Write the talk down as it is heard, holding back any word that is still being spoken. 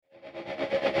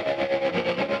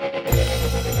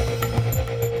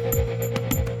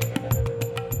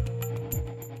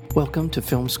Welcome to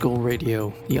Film School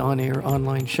Radio, the on-air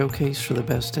online showcase for the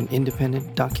best in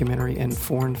independent documentary and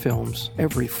foreign films,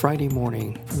 every Friday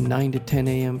morning from 9 to 10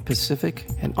 a.m. Pacific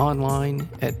and online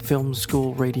at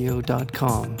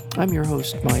filmschoolradio.com. I'm your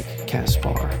host, Mike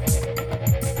Kaspar.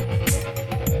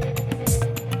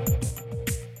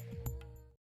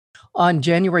 On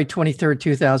January 23,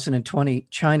 2020,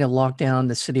 China locked down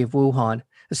the city of Wuhan,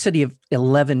 a city of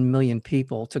 11 million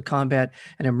people, to combat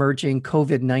an emerging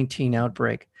COVID-19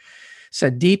 outbreak.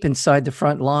 Set deep inside the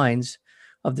front lines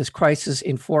of this crisis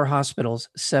in 4 hospitals,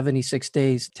 76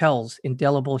 Days tells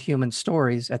indelible human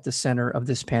stories at the center of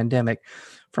this pandemic.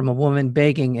 From a woman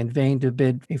begging in vain to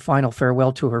bid a final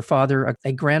farewell to her father,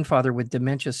 a grandfather with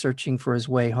dementia searching for his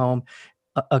way home,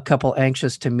 a couple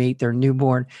anxious to meet their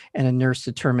newborn, and a nurse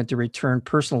determined to return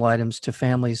personal items to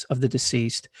families of the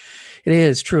deceased. It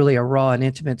is truly a raw and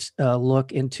intimate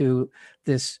look into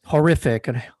this horrific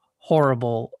and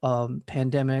horrible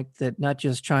pandemic that not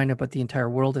just China, but the entire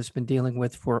world has been dealing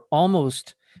with for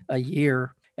almost a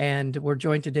year. And we're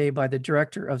joined today by the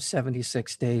director of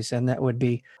 76 Days, and that would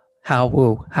be Hao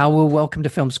Wu. Hao Wu, welcome to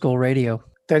Film School Radio.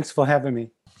 Thanks for having me.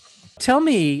 Tell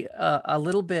me a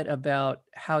little bit about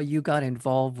how you got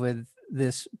involved with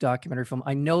this documentary film.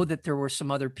 I know that there were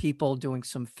some other people doing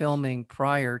some filming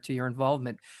prior to your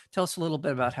involvement. Tell us a little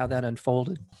bit about how that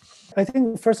unfolded. I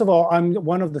think, first of all, I'm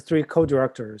one of the 3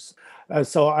 co-directors.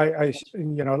 So a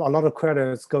lot of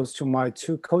credits goes to my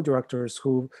 2 co-directors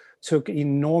who took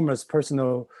enormous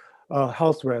personal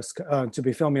health risk to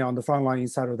be filming on the front line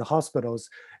inside of the hospitals,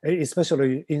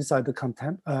 especially inside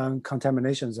the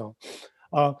contamination zone.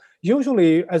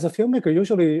 Usually, as a filmmaker,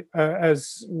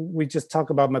 as we just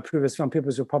talked about my previous film,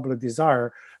 People's Republic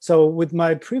Desire. So with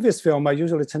my previous film, I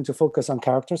usually tend to focus on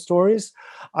character stories.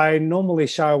 I normally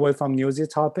shy away from newsy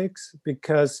topics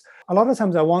because a lot of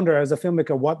times I wonder as a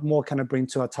filmmaker, what more can I bring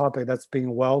to a topic that's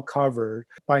being well covered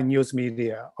by news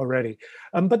media already?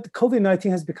 But COVID-19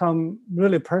 has become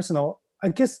really personal. I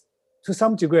guess to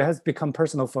some degree, it has become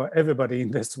personal for everybody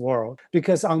in this world.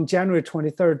 Because on January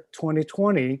 23rd,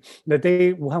 2020, the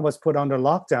day Wuhan was put under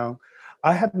lockdown,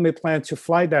 I had made plans to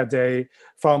fly that day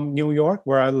from New York,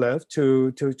 where I live,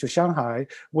 to Shanghai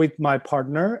with my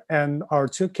partner and our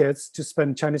 2 kids to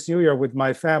spend Chinese New Year with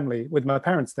my family, with my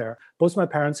parents there. Both my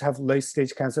parents have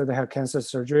late-stage cancer. They had cancer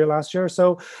surgery last year.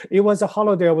 So it was a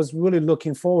holiday I was really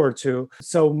looking forward to,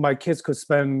 so my kids could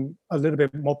spend a little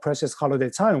bit more precious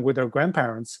holiday time with their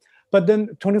grandparents. But then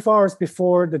 24 hours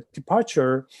before the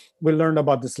departure, we learned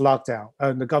about this lockdown.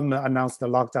 The government announced the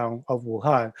lockdown of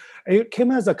Wuhan. It came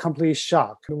as a complete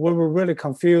shock. We were really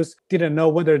confused, didn't know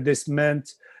whether this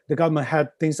meant the government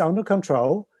had things under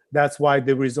control. That's why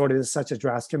they resorted to such a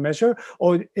drastic measure,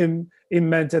 or it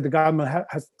meant that the government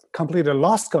has completely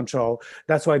lost control.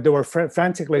 That's why they were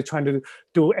frantically trying to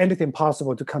do anything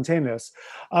possible to contain this.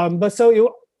 But so it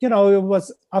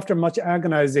was after much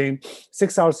agonizing,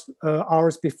 6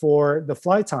 hours before the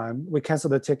flight time, we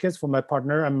canceled the tickets for my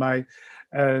partner and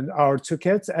our 2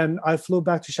 kids, and I flew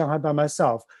back to Shanghai by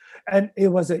myself. And it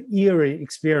was an eerie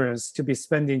experience to be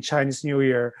spending Chinese New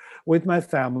Year with my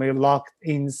family locked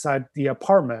inside the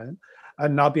apartment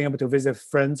and not being able to visit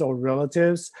friends or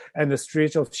relatives. And the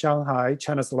streets of Shanghai,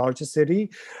 China's largest city,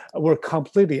 were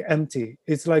completely empty.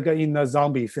 It's like in a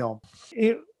zombie film.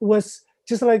 It was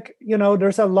just like,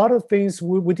 there's a lot of things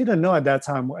we didn't know at that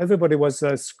time. Everybody was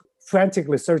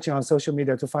frantically searching on social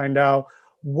media to find out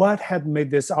what had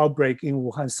made this outbreak in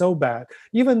Wuhan so bad.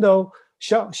 Even though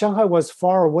Shanghai was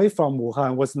far away from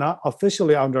Wuhan, was not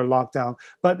officially under lockdown,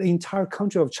 but the entire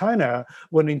country of China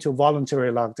went into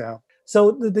voluntary lockdown.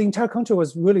 So the entire country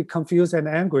was really confused and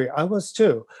angry. I was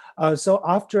too. So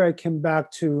after I came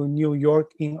back to New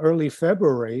York in early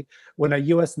February, when a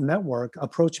US network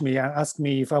approached me and asked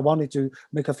me if I wanted to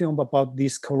make a film about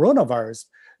this coronavirus,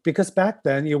 because back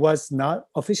then it was not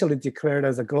officially declared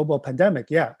as a global pandemic.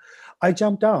 Yeah, I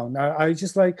jumped down.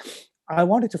 I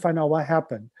wanted to find out what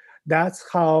happened. That's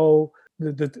how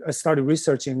I started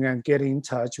researching and getting in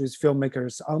touch with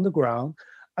filmmakers on the ground.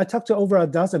 I talked to over a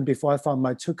dozen before I found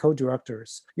my 2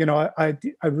 co-directors. I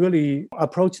really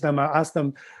approached them. I asked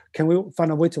them, can we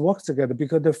find a way to work together?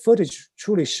 Because the footage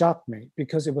truly shocked me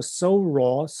because it was so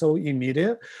raw, so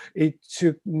immediate. It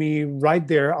took me right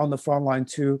there on the front line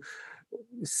to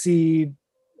see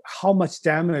how much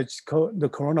damage the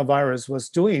coronavirus was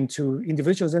doing to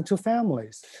individuals and to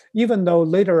families. Even though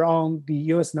later on the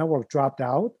US network dropped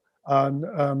out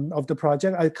of the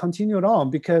project, I continued on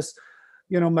because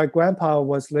my grandpa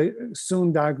was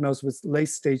soon diagnosed with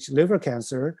late-stage liver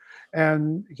cancer,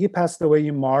 and he passed away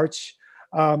in March.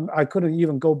 I couldn't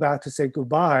even go back to say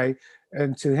goodbye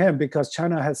and to him because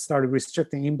China had started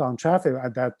restricting inbound traffic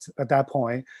at that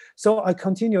point. So I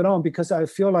continued on because I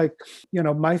feel like,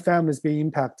 my family is being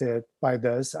impacted by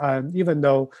this, even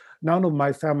though none of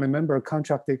my family member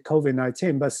contracted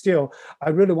COVID-19, but still, I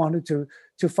really wanted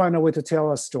to find a way to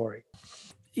tell a story.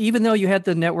 Even though you had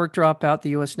the network drop out,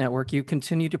 the U.S. network, you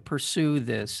continue to pursue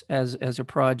this as a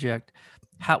project.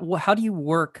 How do you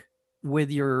work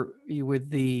with your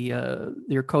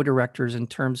co-directors in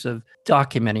terms of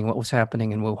documenting what was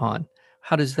happening in Wuhan?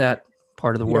 How does that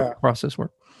part of the work process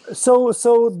work? So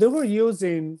they were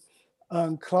using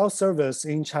cloud service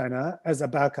in China as a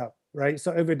backup, right?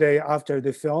 So every day after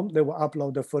they film, they will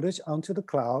upload the footage onto the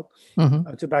cloud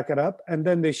to back it up, and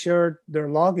then they shared their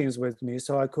logins with me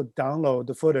so I could download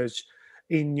the footage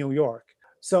in New York.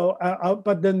 So,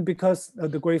 but then because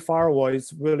the Great Firewall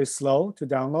is really slow to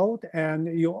download, and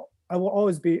I will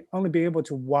always only be able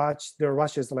to watch their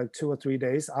rushes like 2 or 3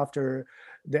 days after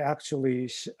they actually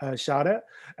shot it,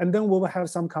 and then we will have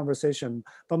some conversation,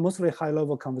 but mostly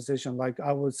high-level conversation. Like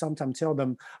I would sometimes tell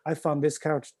them, I found this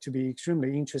character to be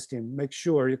extremely interesting. Make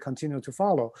sure you continue to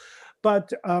follow.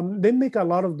 But they make a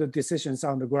lot of the decisions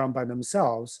on the ground by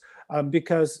themselves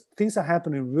because things are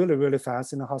happening really, really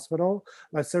fast in the hospital.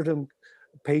 Like certain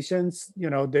patients,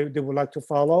 they would like to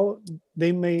follow.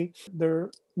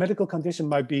 Their medical condition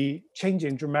might be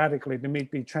changing dramatically. They may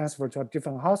be transferred to a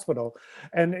different hospital.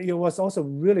 And it was also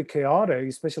really chaotic,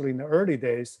 especially in the early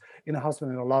days in the hospital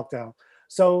in the lockdown.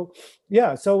 So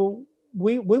so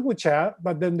we would chat,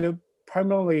 but then they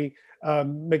primarily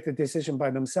make the decision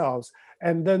by themselves.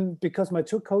 And then because my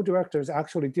two co-directors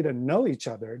actually didn't know each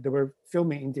other, they were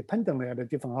filming independently at the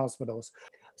different hospitals.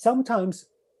 Sometimes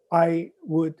I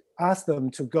would ask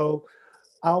them to go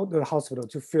out of the hospital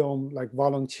to film like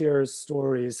volunteers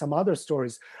stories, some other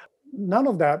stories. None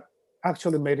of that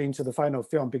actually made it into the final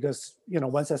film because,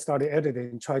 once I started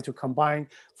editing, try to combine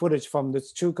footage from the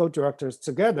two co-directors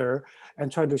together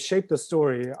and try to shape the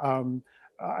story.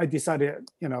 I decided,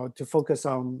 to focus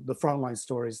on the frontline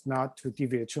stories, not to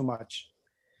deviate too much.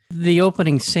 The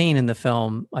opening scene in the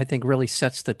film, I think, really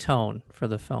sets the tone for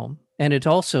the film, and it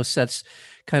also sets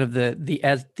kind of at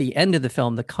the end of the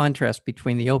film, the contrast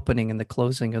between the opening and the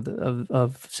closing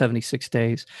of 76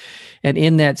 Days. And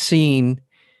in that scene,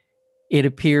 it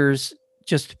appears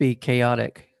just to be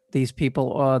chaotic. These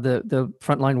people, the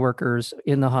frontline workers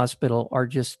in the hospital, are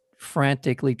just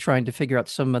frantically trying to figure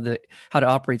out how to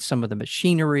operate some of the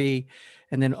machinery,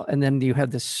 and then you have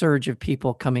this surge of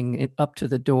people coming up to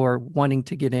the door wanting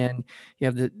to get in.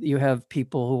 You have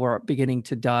people who are beginning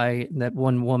to die. That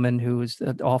one woman who is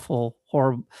that awful,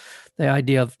 horrible, the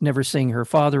idea of never seeing her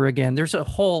father again. There's a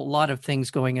whole lot of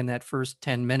things going in that first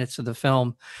 10 minutes of the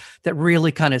film that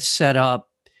really kind of set up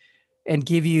and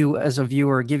give you, as a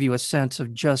viewer, a sense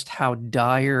of just how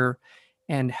dire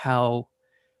and how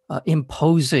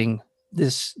imposing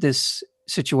this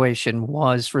situation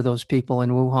was for those people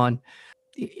in Wuhan.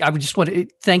 I would just want to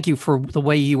thank you for the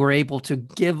way you were able to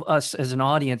give us as an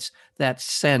audience that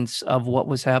sense of what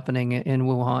was happening in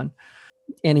Wuhan.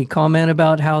 Any comment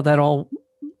about how that all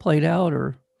played out,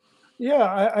 or?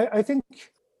 Yeah, I think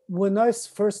when I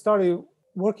first started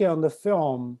working on the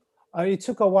film, it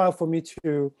took a while for me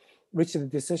to reach the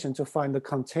decision to find the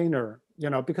container,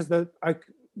 because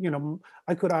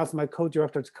I could ask my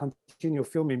co-director to continue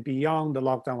filming beyond the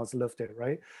lockdown was lifted,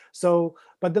 right? So,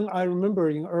 but then I remember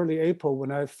in early April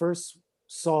when I first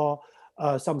saw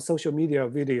some social media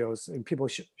videos and people,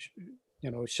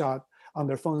 shot on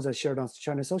their phones and shared on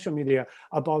Chinese social media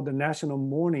about the National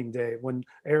Mourning Day when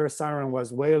air siren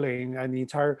was wailing and the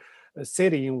entire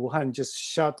city in Wuhan just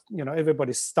shut.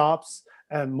 Everybody stops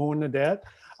and mourn the dead.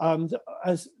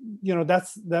 As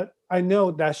that I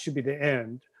know that should be the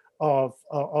end of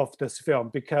this film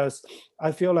because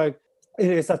I feel like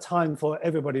it is a time for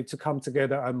everybody to come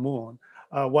together and mourn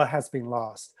what has been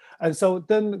lost. And so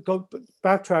then go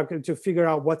backtrack to figure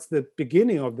out what's the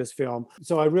beginning of this film.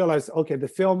 So I realized, okay, the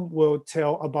film will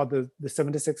tell about the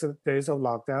 76 days of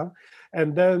lockdown,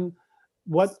 and then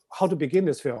how to begin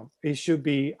this film. It should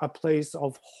be a place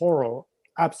of horror,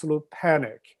 absolute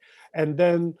panic, and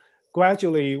then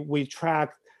gradually we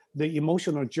track the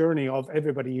emotional journey of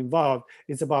everybody involved.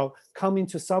 It's about coming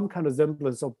to some kind of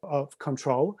semblance of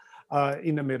control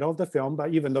in the middle of the film,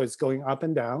 but even though it's going up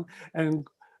and down, and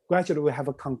gradually we have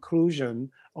a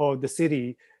conclusion of the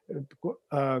city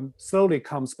slowly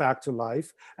comes back to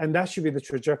life, and that should be the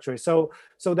trajectory. So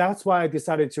that's why I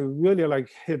decided to really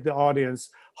hit the audience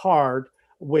hard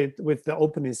with the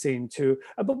opening scene too,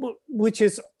 which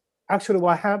is actually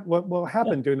what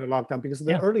happened during the lockdown, because in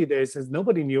the early days is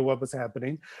nobody knew what was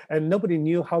happening and nobody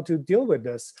knew how to deal with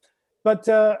this. But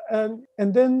and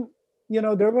then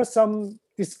there were some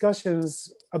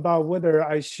discussions about whether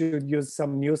I should use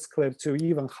some news clip to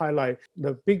even highlight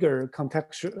the bigger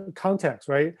context,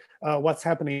 right? What's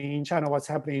happening in China, what's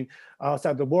happening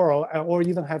outside the world, or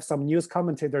even have some news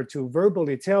commentator to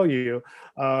verbally tell you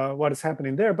what is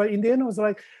happening there. But in the end, it was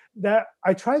like that.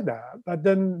 I tried that, but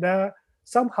then that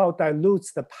somehow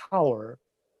dilutes the power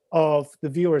of the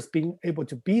viewers being able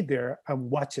to be there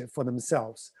and watch it for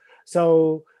themselves.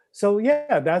 So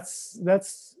yeah, that's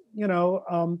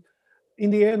in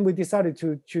the end we decided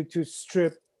to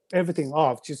strip everything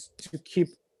off, just to keep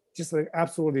just like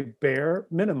absolutely bare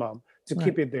minimum, to Right.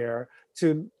 keep it there,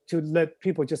 to let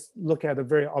people just look at a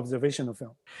very observational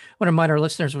film. One of our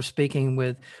listeners was speaking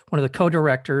with one of the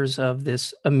co-directors of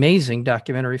this amazing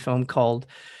documentary film called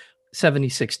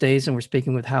 76 Days, and we're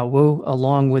speaking with Hao Wu,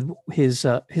 along with his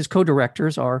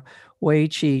co-directors are Wei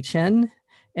Chi Chen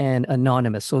and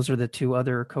Anonymous. Those are the two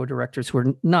other co-directors who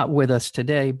are not with us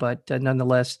today, but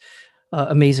nonetheless,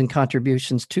 amazing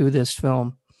contributions to this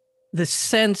film. The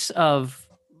sense of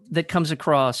that comes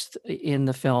across in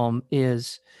the film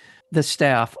is the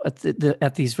staff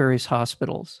at these various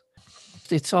hospitals.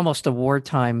 It's almost a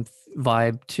wartime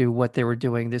vibe to what they were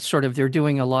doing. This sort of, they're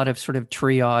doing a lot of sort of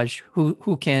triage.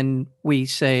 Who can we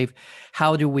save?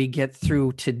 How do we get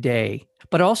through today?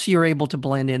 But also you're able to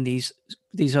blend in these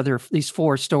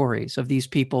four stories of these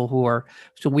people who are,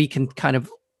 so we can kind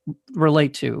of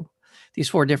relate to these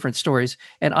four different stories.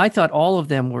 And I thought all of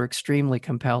them were extremely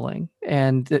compelling.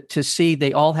 And to see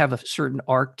they all have a certain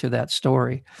arc to that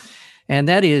story. And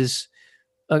that is,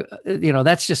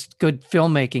 that's just good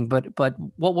filmmaking. But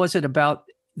what was it about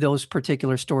those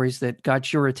particular stories that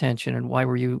got your attention, and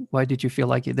why did you feel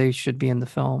like they should be in the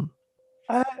film?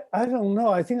 I don't know.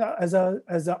 I think as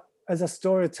a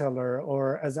storyteller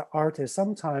or as an artist,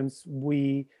 sometimes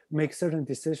we make certain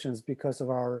decisions because of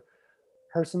our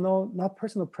not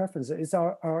personal preference. It's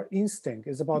our instinct.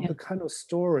 It's about the kind of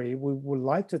story we would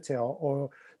like to tell, or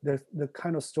the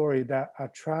kind of story that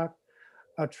attract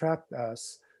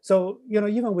us. So,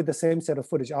 even with the same set of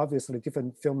footage, obviously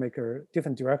different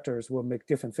directors will make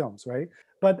different films, right?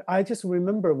 But I just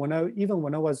remember when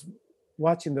I was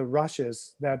watching the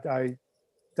rushes that I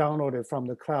downloaded from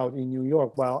the cloud in New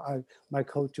York while my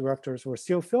co-directors were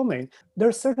still filming, there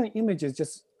are certain images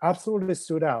just absolutely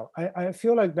stood out. I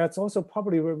feel like that's also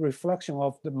probably a reflection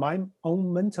of my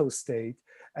own mental state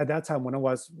at that time when I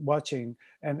was watching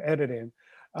and editing.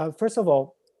 First of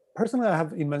all, personally, I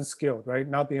have immense skill, right?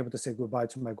 Not being able to say goodbye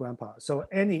to my grandpa. So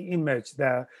any image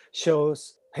that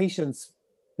shows patients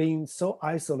being so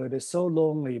isolated, so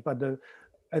lonely,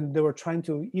 and they were trying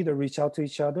to either reach out to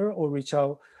each other or reach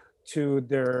out to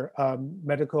their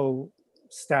medical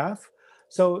staff.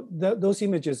 So those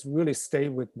images really stay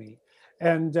with me.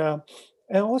 And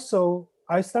also,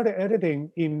 I started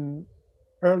editing in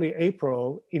early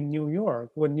April in New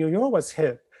York. When New York was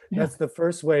hit, that's the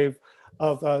first wave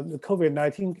of the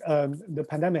COVID-19, the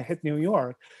pandemic hit New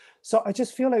York. So I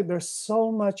just feel like there's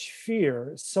so much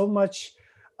fear, so much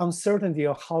uncertainty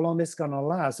of how long this is gonna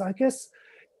last. I guess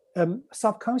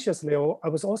subconsciously, I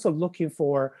was also looking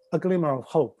for a glimmer of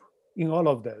hope in all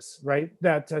of this, right?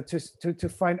 That to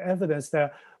find evidence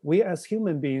that we as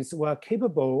human beings were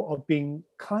capable of being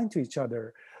kind to each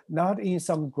other, not in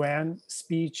some grand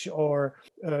speech or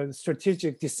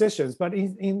strategic decisions, but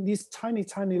in these tiny,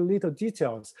 tiny little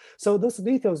details. So those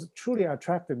details truly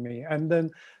attracted me and then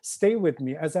stay with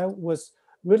me as I was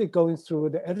really going through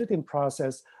the editing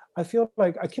process. I feel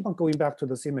like I keep on going back to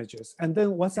those images. And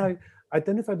then once I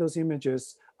identified those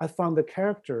images, I found the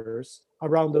characters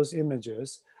around those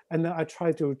images. And then I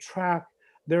tried to track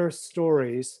their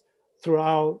stories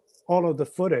throughout all of the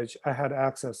footage I had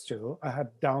access to, I had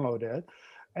downloaded.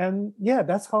 And yeah,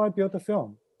 that's how I built the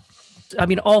film. I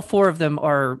mean, all four of them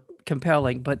are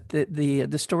compelling, but the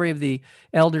story of the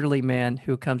elderly man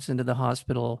who comes into the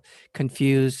hospital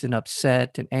confused and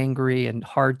upset and angry and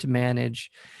hard to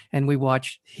manage, and we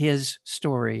watch his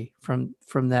story from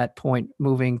that point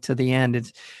moving to the end.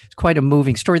 It's quite a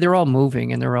moving story. They're all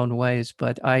moving in their own ways,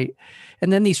 and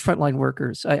then these frontline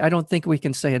workers. I don't think we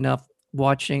can say enough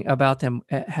watching about them,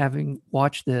 having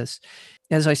watched this.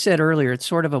 As I said earlier, it's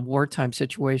sort of a wartime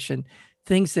situation.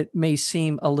 Things that may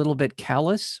seem a little bit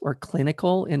callous or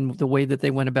clinical in the way that they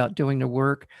went about doing their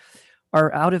work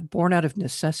are born out of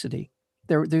necessity.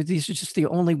 These are just the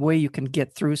only way you can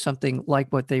get through something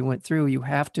like what they went through. You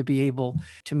have to be able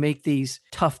to make these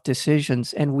tough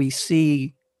decisions, and we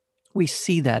see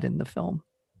that in the film.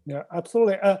 Yeah,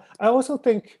 absolutely. I also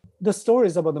think the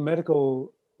stories about the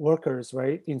medical workers,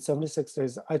 right, in 76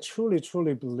 Days, I truly,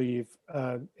 truly believe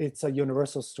it's a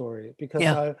universal story because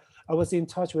I was in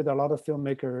touch with a lot of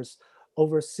filmmakers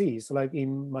overseas, like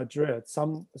in Madrid.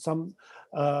 One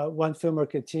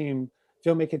filmmaker team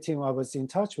I was in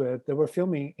touch with, they were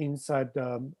filming inside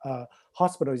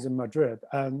hospitals in Madrid.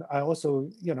 And I also,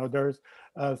 there's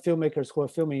filmmakers who are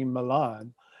filming in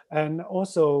Milan. And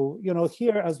also,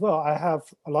 here as well, I have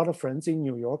a lot of friends in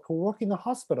New York who work in the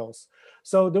hospitals.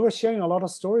 So they were sharing a lot of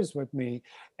stories with me.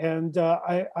 And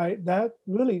that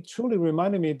really, truly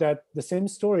reminded me that the same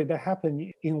story that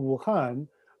happened in Wuhan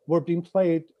were being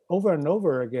played over and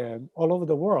over again all over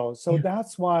the world. So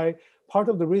that's why part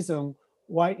of the reason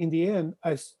why in the end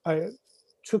I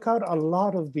took out a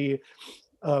lot of the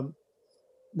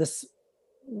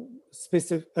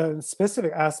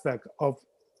specific aspect of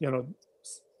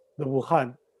the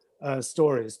Wuhan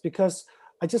stories, because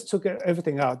I just took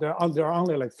everything out. There are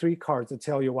only like 3 cards to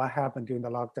tell you what happened during the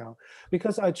lockdown,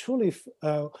 because I truly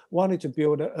wanted to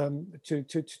build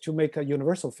to make a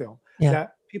universal film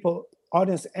that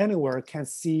audience anywhere can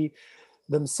see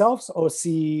themselves or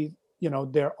see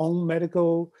their own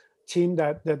medical team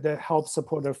that helps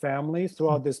support their family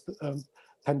throughout this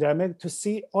pandemic, to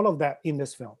see all of that in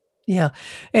this film. Yeah.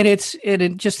 And it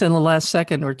just in the last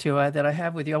second or two that I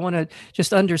have with you, I want to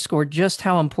just underscore just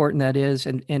how important that is.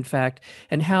 And in fact,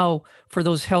 and how for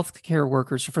those healthcare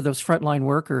workers, for those frontline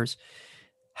workers,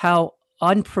 how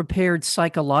unprepared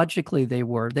psychologically they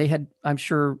were. They had, I'm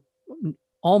sure,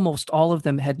 almost all of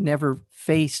them had never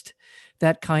faced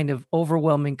that kind of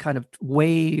overwhelming kind of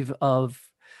wave of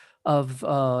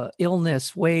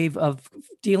illness, wave of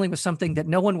dealing with something that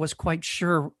no one was quite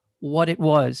sure what it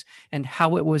was and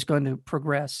how it was going to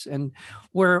progress, and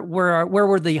where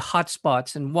were the hot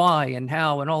spots and why and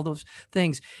how and all those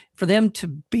things. For them to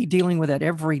be dealing with that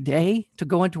every day, to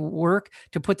go into work,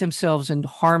 to put themselves in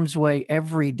harm's way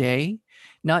every day,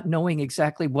 not knowing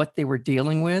exactly what they were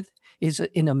dealing with, is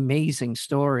an amazing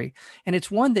story. And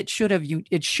it's one that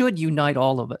it should unite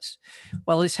all of us.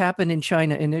 Well, this happened in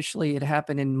China initially. It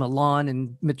happened in Milan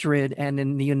and Madrid and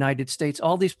in the United States,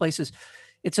 all these places.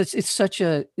 It's such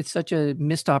a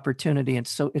missed opportunity. And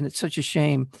it's such a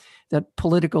shame that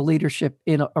political leadership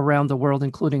around the world,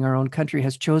 including our own country,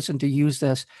 has chosen to use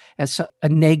this as a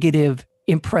negative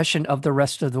impression of the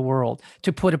rest of the world,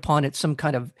 to put upon it some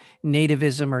kind of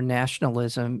nativism or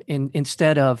nationalism,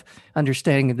 instead of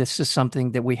understanding that this is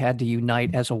something that we had to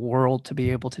unite as a world to be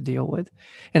able to deal with.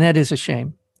 And that is a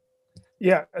shame.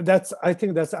 Yeah, I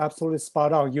think that's absolutely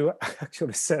spot on. You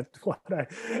actually said what I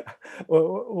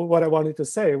wanted to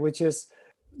say, which is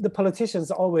the politicians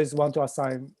always want to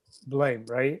assign blame,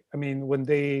 right? I mean, when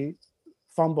they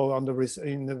fumble in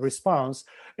the response,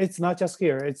 it's not just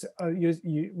here. It's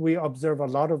we observe a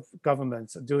lot of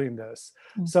governments doing this.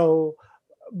 So,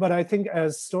 but I think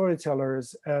as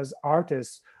storytellers, as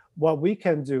artists, what we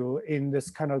can do in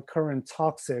this kind of current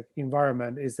toxic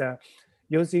environment is that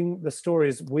using the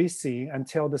stories we see and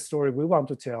tell the story we want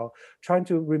to tell, trying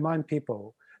to remind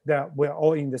people that we're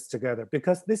all in this together,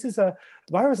 because this is a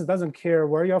virus that doesn't care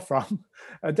where you're from.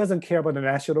 It doesn't care about the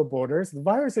national borders. The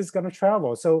virus is going to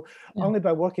travel. So only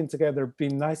by working together,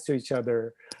 being nice to each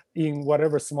other in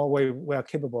whatever small way we are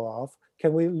capable of,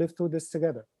 can we live through this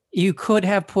together. You could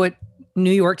have put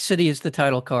New York City as the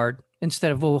title card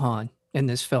instead of Wuhan in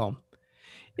this film.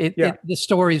 The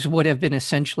stories would have been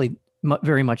essentially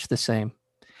very much the same.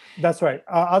 That's right.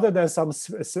 Other than some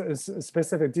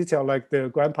specific detail, like the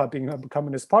grandpa being a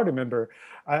Communist Party member,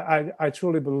 I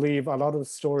truly believe a lot of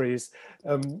stories,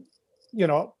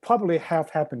 probably have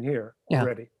happened here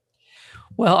already.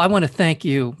 Well, I want to thank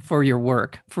you for your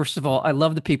work. First of all, I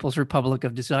love The People's Republic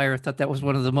of Desire. I thought that was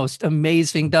one of the most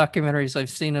amazing documentaries I've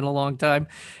seen in a long time,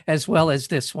 as well as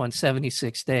this one,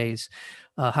 76 Days.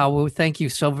 Hao-Wu, thank you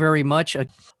so very much.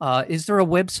 Is there a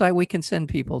website we can send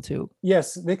people to?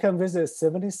 Yes, they can visit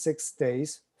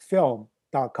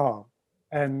 76daysfilm.com.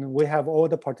 And we have all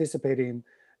the participating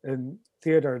in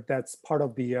theater that's part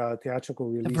of the theatrical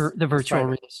release. The virtual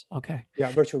release. Okay.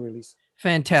 Yeah, virtual release.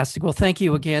 Fantastic. Well, thank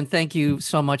you again. Thank you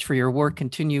so much for your work.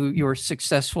 Continue your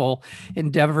successful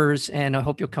endeavors, and I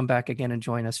hope you'll come back again and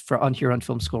join us here on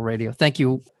Film School Radio. Thank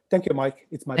you. Thank you, Mike.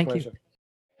 It's my pleasure.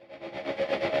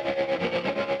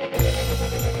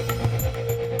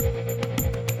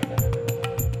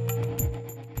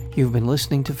 You've been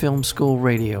listening to Film School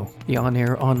Radio, the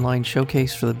on-air online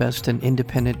showcase for the best in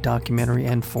independent documentary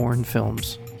and foreign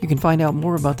films. You can find out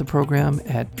more about the program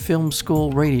at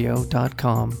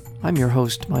filmschoolradio.com. I'm your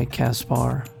host, Mike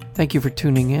Kaspar. Thank you for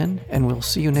tuning in, and we'll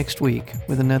see you next week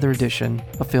with another edition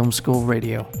of Film School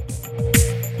Radio.